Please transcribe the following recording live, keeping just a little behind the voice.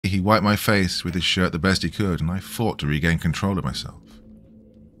he wiped my face with his shirt the best he could, and I fought to regain control of myself.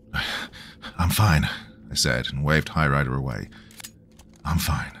 "I'm fine," I said, and waved High Rider away. "I'm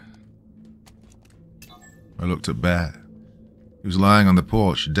fine." I looked at Bear. He was lying on the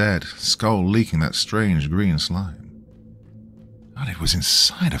porch, dead, skull leaking that strange green slime. "But it was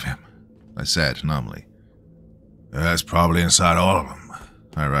inside of him," I said numbly. "That's probably inside all of them,"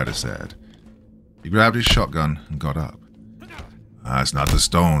 High Rider said. He grabbed his shotgun and got up. "It's not the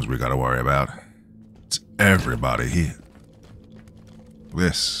stones we gotta worry about. It's everybody here."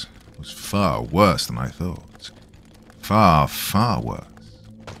 This was far worse than I thought. Far, far worse.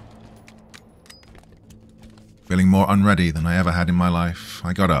 Feeling more unready than I ever had in my life,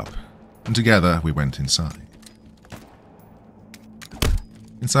 I got up, and together we went inside.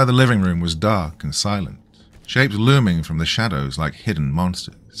 Inside the living room was dark and silent, shapes looming from the shadows like hidden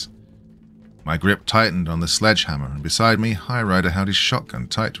monsters. My grip tightened on the sledgehammer, and beside me, High Rider held his shotgun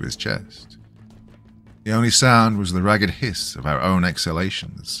tight to his chest. The only sound was the ragged hiss of our own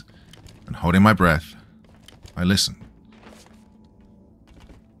exhalations, and holding my breath, I listened.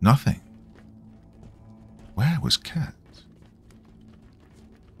 Nothing. Where was Cat?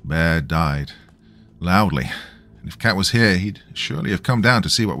 Bear died, loudly, and if Cat was here, he'd surely have come down to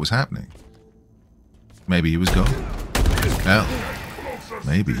see what was happening. Maybe he was gone. Hell,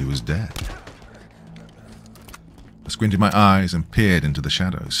 maybe he was dead. I squinted my eyes and peered into the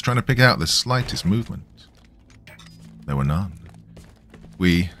shadows, trying to pick out the slightest movement. There were none.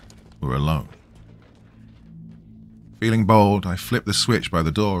 We were alone. Feeling bold, I flipped the switch by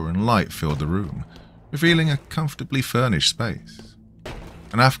the door and light filled the room, revealing a comfortably furnished space.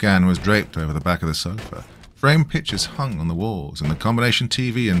 An Afghan was draped over the back of the sofa. Framed pictures hung on the walls, and the combination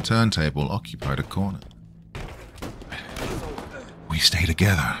TV and turntable occupied a corner. "We stay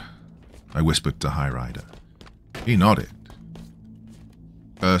together," I whispered to High Rider. He nodded.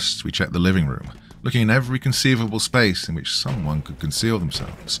 First, we checked the living room, looking in every conceivable space in which someone could conceal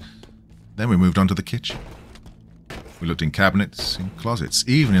themselves. Then we moved on to the kitchen. We looked in cabinets, in closets,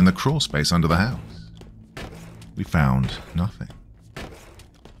 even in the crawl space under the house. We found nothing.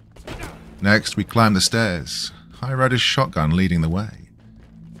 Next, we climbed the stairs, High Rider's shotgun leading the way.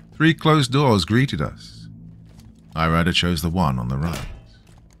 3 closed doors greeted us. High Rider chose the one on the right.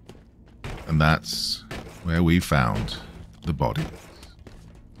 And that's where we found the bodies.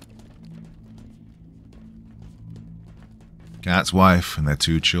 Cat's wife and their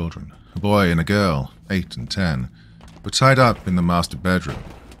 2 children, a boy and a girl, 8 and 10, were tied up in the master bedroom.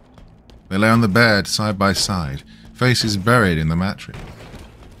 They lay on the bed side by side, faces buried in the mattress.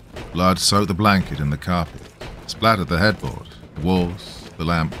 Blood soaked the blanket and the carpet, splattered the headboard, the walls, the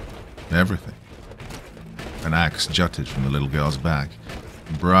lamp, everything. An axe jutted from the little girl's back,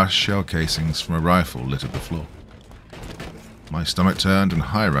 and brass shell casings from a rifle littered the floor. My stomach turned and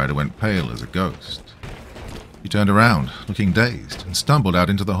High Rider went pale as a ghost. He turned around, looking dazed, and stumbled out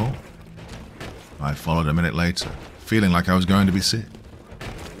into the hall. I followed a minute later, feeling like I was going to be sick.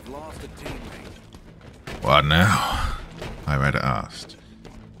 "What now?" High Rider asked.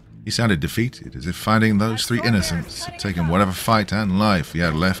 He sounded defeated, as if finding those 3 innocents had taken whatever fight and life he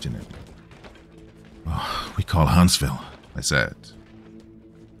had left in him. "Oh, we call Huntsville," I said.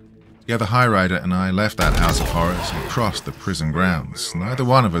 Together, High Rider and I left that house of horrors and crossed the prison grounds, neither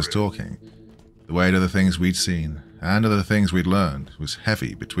one of us talking. The weight of the things we'd seen, and of the things we'd learned, was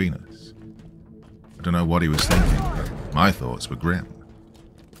heavy between us. I don't know what he was thinking, but my thoughts were grim.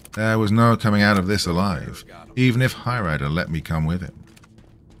 There was no coming out of this alive, even if High Rider let me come with him.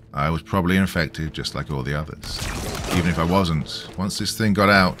 I was probably infected just like all the others. Even if I wasn't, once this thing got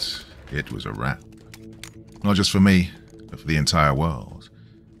out, it was a wrap. Not just for me, but for the entire world.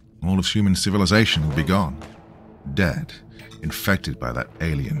 All of human civilization would be gone. Dead, infected by that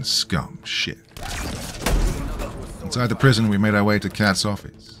alien scum shit. Inside the prison, we made our way to Cat's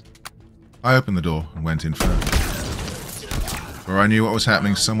office. I opened the door and went in first. Before I knew what was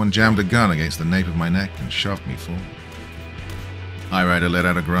happening, someone jammed a gun against the nape of my neck and shoved me forward. High Rider let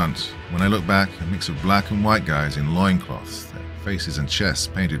out a grunt. When I looked back, a mix of black and white guys in loincloths, their faces and chests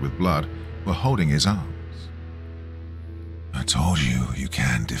painted with blood, were holding his arms. "I told you, you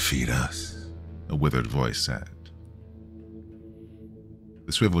can defeat us," a withered voice said.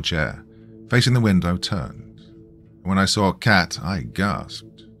 The swivel chair, facing the window, turned. And when I saw Cat, I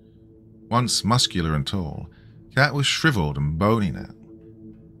gasped. Once muscular and tall, Cat was shriveled and bony now.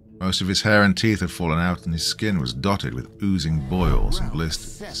 Most of his hair and teeth had fallen out, and his skin was dotted with oozing boils and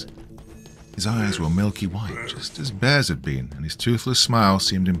blisters. His eyes were milky white, just as Bear's had been, and his toothless smile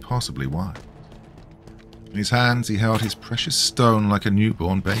seemed impossibly wide. In his hands he held his precious stone like a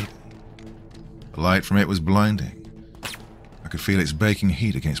newborn baby. The light from it was blinding. I could feel its baking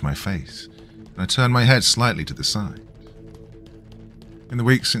heat against my face, and I turned my head slightly to the side. In the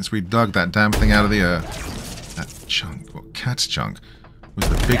weeks since we dug that damn thing out of the earth, that chunk, or Cat's chunk, was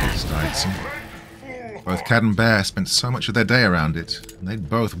the biggest I'd seen. Both Cat and Bear spent so much of their day around it, and they'd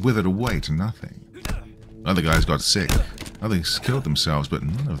both withered away to nothing. Other guys got sick, others killed themselves, but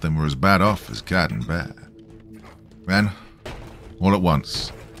none of them were as bad off as Cat and Bear. Then, all at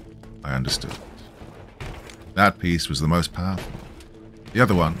once, I understood. That piece was the most powerful. The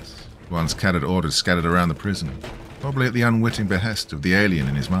other ones Cat had ordered scattered around the prison, probably at the unwitting behest of the alien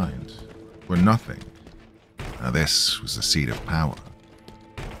in his mind, were nothing. Now this was the seed of power.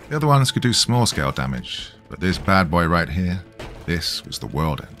 The other ones could do small-scale damage, but this bad boy right here, this was the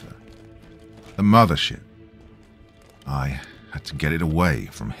World Ender. The mothership. I had to get it away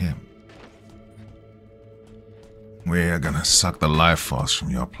from him. We're gonna suck the life force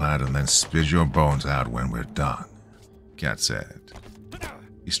from your planet and then spit your bones out when we're done, Cat said.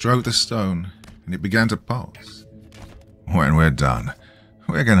 He stroked the stone, and it began to pulse. When we're done,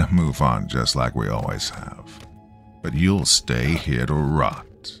 we're gonna move on just like we always have. But you'll stay here to rot.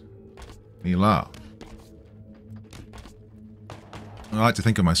 He laughed. I like to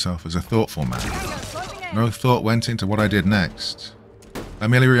think of myself as a thoughtful man. No thought went into what I did next. I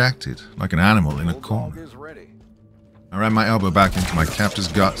merely reacted, like an animal in a corner. I ran my elbow back into my captor's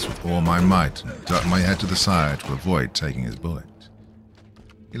guts with all my might and ducked my head to the side to avoid taking his bullet.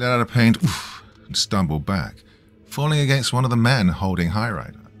 He let out a pained oof and stumbled back, falling against one of the men holding High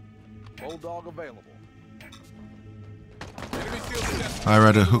Rider. Bulldog available. High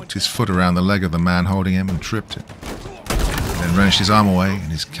Rider hooked his foot around the leg of the man holding him and tripped him. Then wrenched his arm away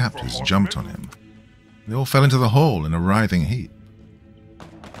and his captors jumped on him. They all fell into the hole in a writhing heap.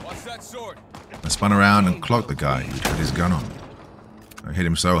 Watch that sword. I spun around and clocked the guy who'd put his gun on me. I hit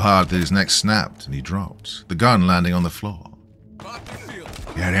him so hard that his neck snapped and he dropped, the gun landing on the floor.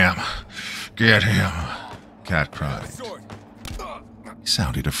 Get him! Get him! Cat cried. He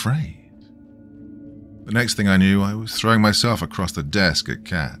sounded afraid. The next thing I knew, I was throwing myself across the desk at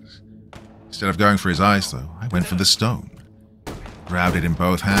Cat. Instead of going for his eyes, though, I went for the stone. Grabbed it in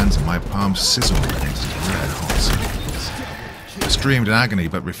both hands and my palms sizzled against his red-hot surface. I screamed in agony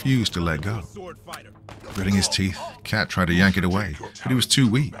but refused to let go. Gritting his teeth, Cat tried to yank it away, but he was too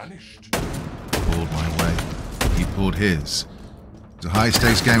weak. I pulled my way. He pulled his. It was a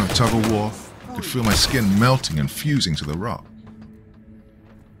high-stakes game of tug-of-war. I could feel my skin melting and fusing to the rock.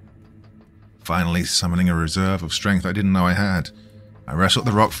 Finally, summoning a reserve of strength I didn't know I had, I wrestled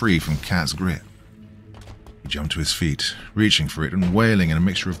the rock free from Cat's grip. He jumped to his feet, reaching for it and wailing in a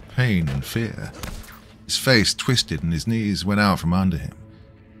mixture of pain and fear. His face twisted and his knees went out from under him.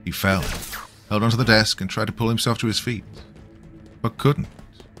 He fell, held onto the desk and tried to pull himself to his feet, but couldn't.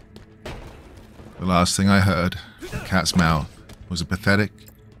 The last thing I heard from Cat's mouth was a pathetic,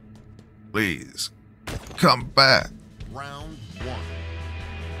 "Please, come back." Round one.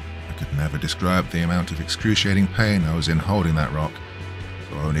 I could never describe the amount of excruciating pain I was in holding that rock,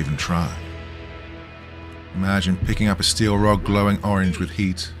 so I won't even try. Imagine picking up a steel rod glowing orange with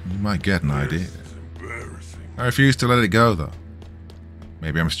heat, and you might get an idea. I refused to let it go, though.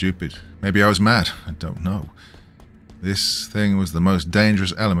 Maybe I'm stupid. Maybe I was mad. I don't know. This thing was the most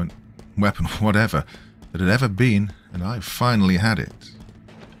dangerous element, weapon, whatever, that had ever been, and I finally had it.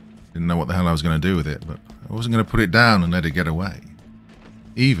 Didn't know what the hell I was going to do with it, but I wasn't going to put it down and let it get away,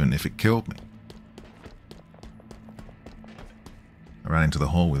 even if it killed me. I ran into the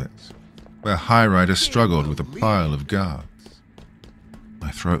hall with it, where High Rider struggled with a pile of guards. My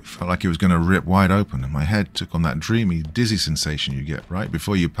throat felt like it was going to rip wide open, and my head took on that dreamy, dizzy sensation you get right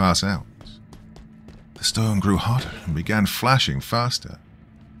before you pass out. The stone grew hotter and began flashing faster.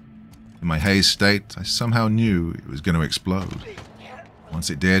 In my hazed state, I somehow knew it was going to explode.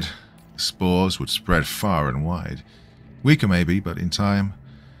 Once it did, the spores would spread far and wide. Weaker maybe, but in time...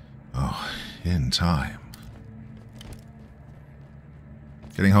 oh, in time.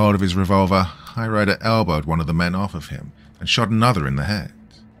 Getting hold of his revolver, High Rider elbowed one of the men off of him and shot another in the head.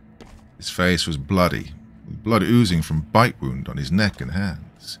 His face was bloody, with blood oozing from a bite wound on his neck and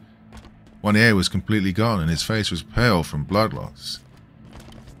hands. One ear was completely gone and his face was pale from blood loss.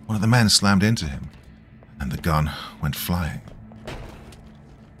 One of the men slammed into him, and the gun went flying.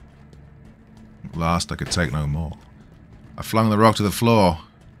 At last I could take no more. I flung the rock to the floor,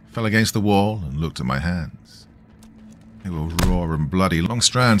 fell against the wall, and looked at my hands. They were raw and bloody, long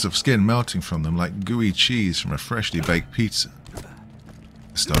strands of skin melting from them like gooey cheese from a freshly baked pizza.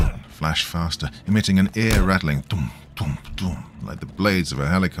 The stone flashed faster, emitting an ear-rattling dum, dum, dum, like the blades of a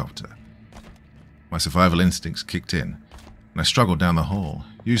helicopter. My survival instincts kicked in, and I struggled down the hall,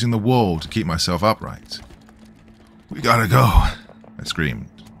 using the wall to keep myself upright. We gotta go, I screamed.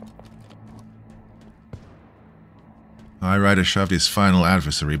 High Rider shoved his final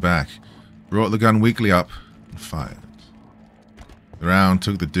adversary back, brought the gun weakly up, and fired. The round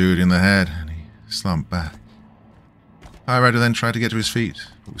took the dude in the head, and he slumped back. High Rider then tried to get to his feet,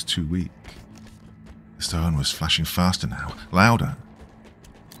 but was too weak. The stone was flashing faster now, louder.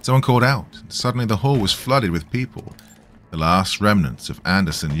 Someone called out, and suddenly the hall was flooded with people, the last remnants of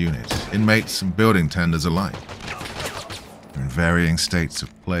Anderson units, inmates and building tenders alike. They were in varying states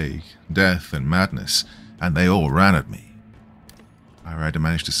of plague, death, and madness, and they all ran at me. High Rider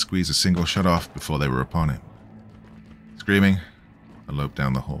managed to squeeze a single shot off before they were upon him. Screaming, I loped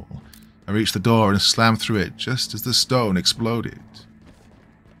down the hall. I reached the door and slammed through it just as the stone exploded.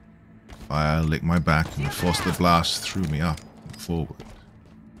 Fire licked my back and the force of the blast threw me up and forward.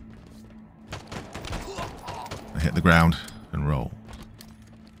 I hit the ground and rolled.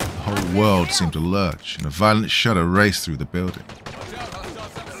 The whole world seemed to lurch and a violent shudder raced through the building.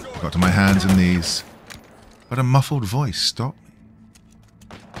 I got to my hands and knees, but a muffled voice stopped me.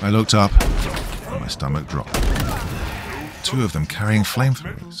 I looked up and my stomach dropped. Two of them carrying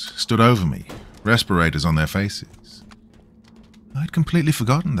flamethrowers stood over me, respirators on their faces. I'd completely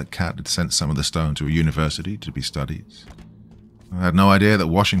forgotten that Cat had sent some of the stone to a university to be studied. I had no idea that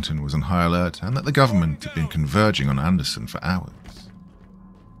Washington was on high alert and that the government had been converging on Anderson for hours.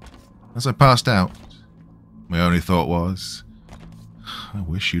 As I passed out, my only thought was, I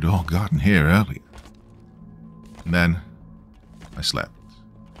wish you'd all gotten here earlier. And then, I slept.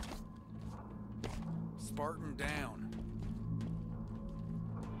 Spartan down.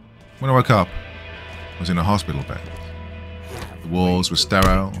 When I woke up, I was in a hospital bed. The walls were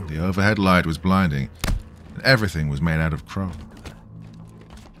sterile, the overhead light was blinding, and everything was made out of chrome.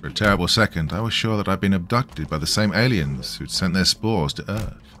 For a terrible second, I was sure that I'd been abducted by the same aliens who'd sent their spores to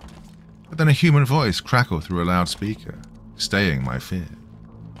Earth. But then a human voice crackled through a loudspeaker, staying my fear.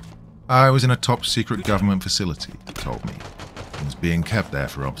 I was in a top-secret government facility, it told me, and was being kept there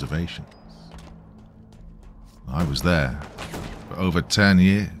for observations. I was there for over 10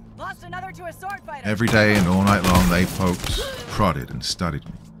 years. Lost another to a sword fighter. Every day and all night long they poked, prodded and studied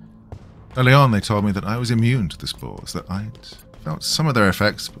me. Early on they told me that I was immune to the spores, that I'd felt some of their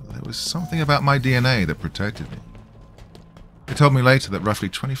effects, but there was something about my DNA that protected me. They told me later that roughly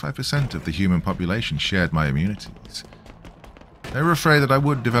 25% of the human population shared my immunities. They were afraid that I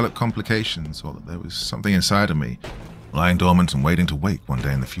would develop complications or that there was something inside of me, lying dormant and waiting to wake one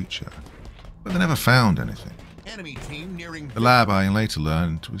day in the future. But they never found anything. Enemy team nearing. The lab, I later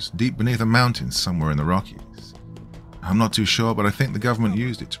learned, was deep beneath a mountain somewhere in the Rockies. I'm not too sure, but I think the government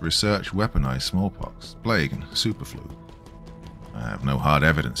used it to research weaponized smallpox, plague, and superflu. I have no hard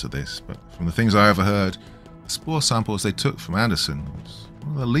evidence of this, but from the things I overheard, the spore samples they took from Anderson was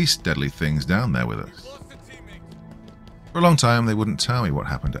one of the least deadly things down there with us. For a long time, they wouldn't tell me what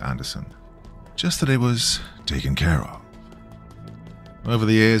happened to Anderson, just that it was taken care of. Over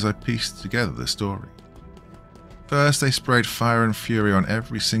the years, I pieced together the story. First, they sprayed fire and fury on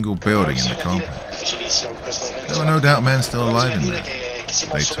every single building in the compound. There were no doubt men still alive in there.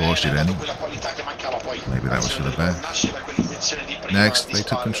 They torched it anyway. Maybe that was for the best. Next, they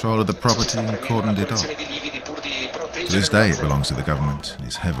took control of the property and cordoned it off. To this day, it belongs to the government and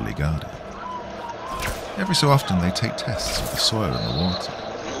is heavily guarded. Every so often, they take tests of the soil and the water.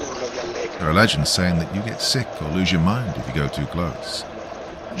 There are legends saying that you get sick or lose your mind if you go too close.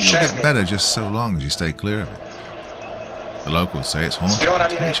 You'll get better just so long as you stay clear of it. The locals say it's haunted,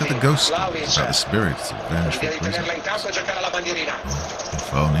 and each other ghost stories about the spirits of vengeful prisoners.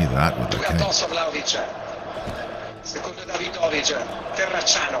 If only that were the case.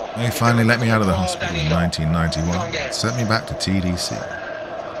 They finally let me out of the hospital in 1991 and sent me back to TDC.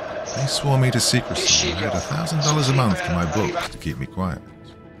 They swore me to secrecy and paid $1,000 a month to my books to keep me quiet.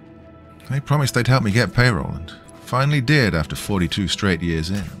 They promised they'd help me get payroll, and finally did after 42 straight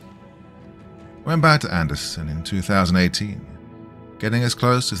years in. Went back to Anderson in 2018, getting as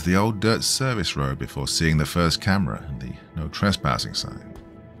close as the old dirt service road before seeing the first camera and the no trespassing sign.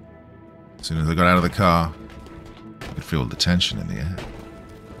 As soon as I got out of the car, I could feel the tension in the air.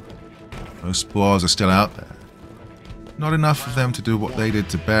 Those spores are still out there. Not enough of them to do what they did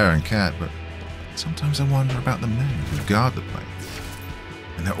to Bear and Cat, but sometimes I wonder about the men who guard the place.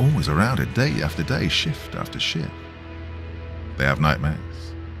 And they're always around it day after day, shift after shift. They have nightmares.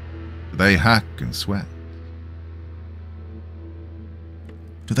 Do they hack and sweat?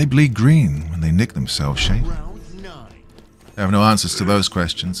 Do they bleed green when they nick themselves shaving? I have no answers to those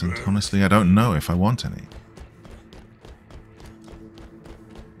questions, and honestly, I don't know if I want any.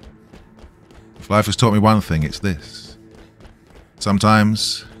 If life has taught me one thing, it's this.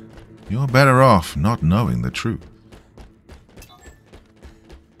 Sometimes, you're better off not knowing the truth.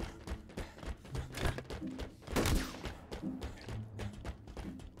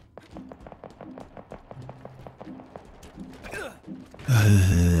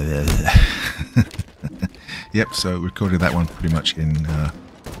 Yep, so recorded that one pretty much in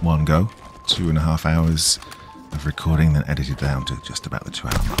one go. 2.5 hours of recording, then edited down to just about the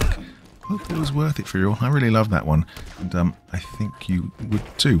 2-hour mark. Hope it was worth it for you all. I really loved that one, and I think you would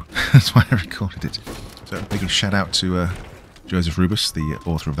too. That's why I recorded it. So a big shout out to Joseph Rubus, the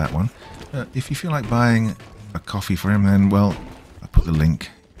author of that one. If you feel like buying a coffee for him, then, well, I put the link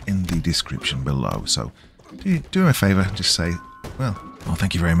in the description below. So do me a favour, just say, well,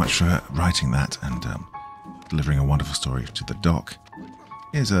 thank you very much for writing that and delivering a wonderful story to the doc.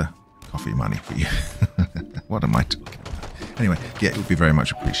 Here's a coffee money for you. What am I talking about? Anyway, yeah, it would be very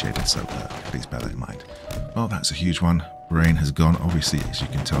much appreciated, so please bear that in mind. Well, that's a huge one. Brain has gone, obviously, as you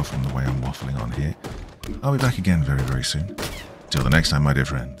can tell from the way I'm waffling on here. I'll be back again very, very soon. Till the next time, my dear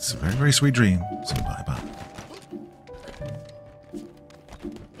friends, very, very sweet dreams, and bye-bye.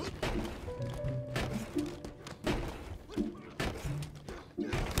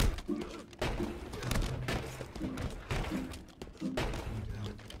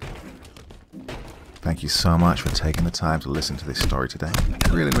 Thank you so much for taking the time to listen to this story today.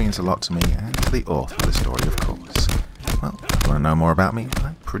 It really means a lot to me and to the author of the story, of course. Well, if you want to know more about me,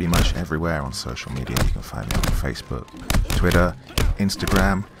 I'm pretty much everywhere on social media. You can find me on Facebook, Twitter,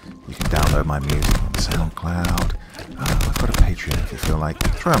 Instagram. You can download my music on SoundCloud. I've got a Patreon if you feel like.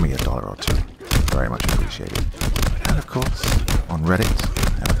 Throw me $1 or $2. Very much appreciated. And of course, on Reddit,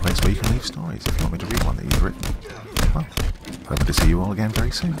 I have a place where you can leave stories if you want me to read one that you've written. Well, hoping to see you all again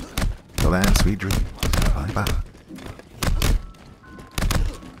very soon. Till then, sweet dreams. Bye-bye.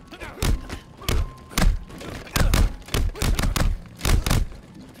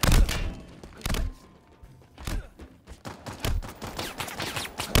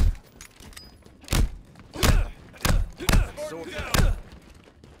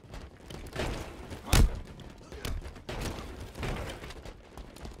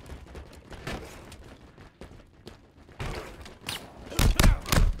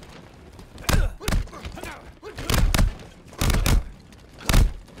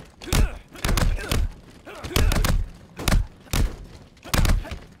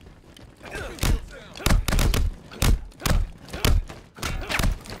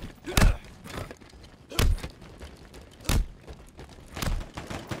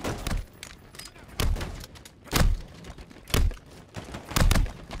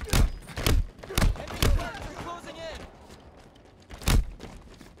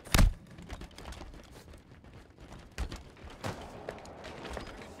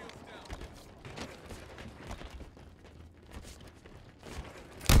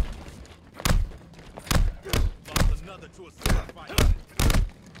 To a sword fight.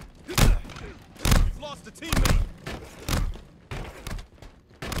 We've lost a teammate.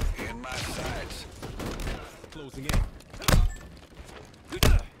 In my sights. Closing in.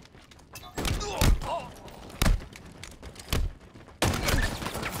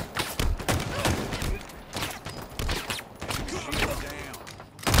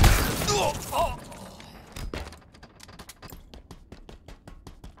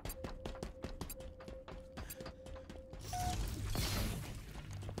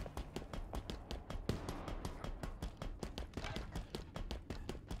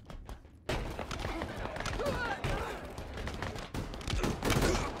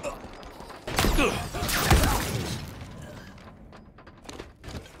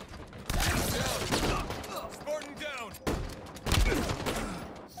 Spartan down.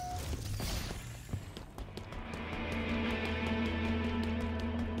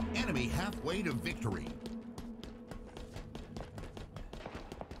 Enemy halfway to victory.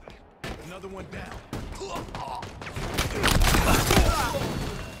 Another one down.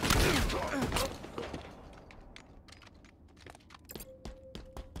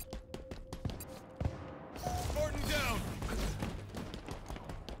 Spartan down.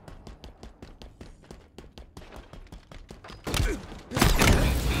 Team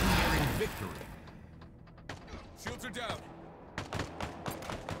nearing victory. Shields are down.